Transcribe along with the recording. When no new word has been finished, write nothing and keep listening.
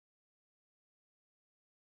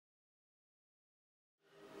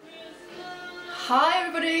Hi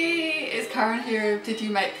everybody, it's Karen here. Did you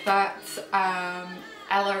make that?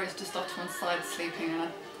 Ella is just off to one side sleeping and I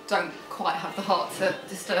don't quite have the heart to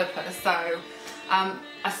disturb her, so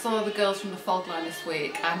I saw the girls from the Fold line this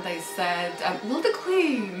week and they said, will the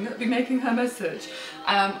Queen be making her message?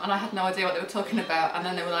 And I had no idea what they were talking about, and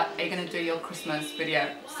then they were like, are you going to do your Christmas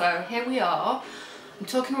video? So here we are. I'm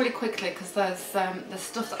talking really quickly because there's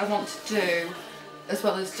stuff that I want to do as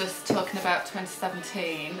well as just talking about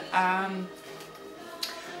 2017.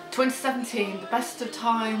 2017, the best of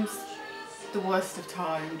times, the worst of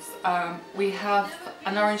times. We have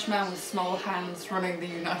an orange man with small hands running the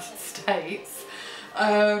United States.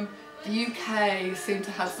 The UK seemed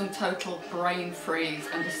to have some total brain freeze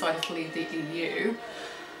and decided to leave the EU.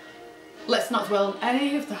 Let's not dwell on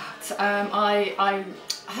any of that. I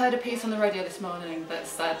heard a piece on the radio this morning that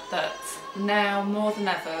said that now more than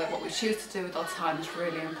ever what we choose to do with our time is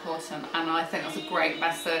really important, and I think that's a great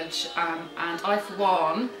message, and I for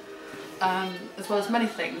one, as well as many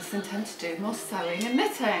things, intend to do more sewing and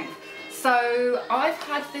knitting. So I've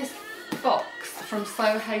had this box from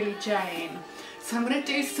Sew Hayley Jane, so I'm going to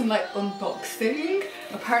do some like unboxing.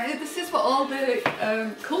 Apparently this is what all the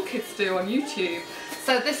cool kids do on YouTube.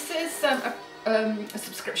 So this is a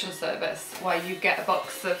subscription service where you get a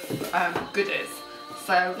box of goodies.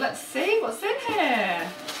 So let's see what's in here.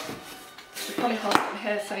 Should probably hold it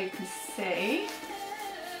here so you can see.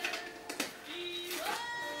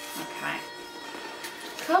 Okay.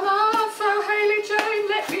 Come on, Sew Hayley Jane,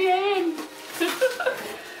 let me in.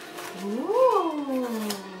 Ooh.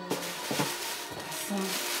 Some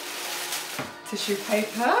tissue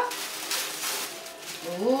paper.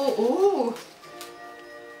 Ooh.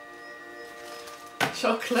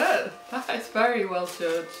 Chocolate. That is very well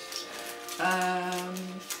judged.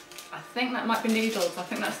 I think that might be needles. I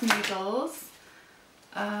think that's needles.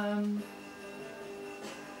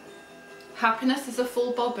 Happiness is a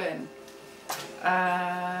full bobbin.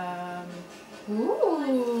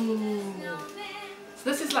 Ooh. So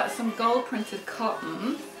this is like some gold printed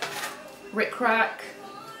cotton, rickrack,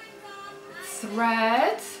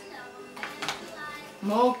 thread,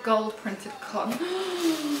 more gold printed cotton.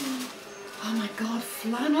 Oh my god,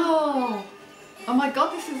 flannel! Oh my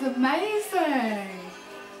god, this is amazing!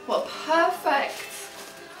 What a perfect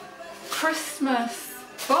Christmas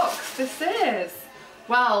box this is!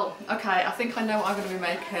 Well, okay, I think I know what I'm going to be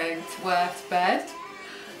making to wear to bed.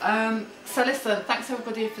 So listen, thanks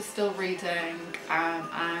everybody for still reading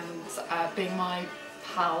and being my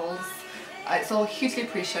pals. It's all hugely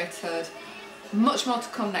appreciated. Much more to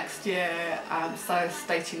come next year, so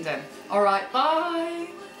stay tuned in. Alright, bye!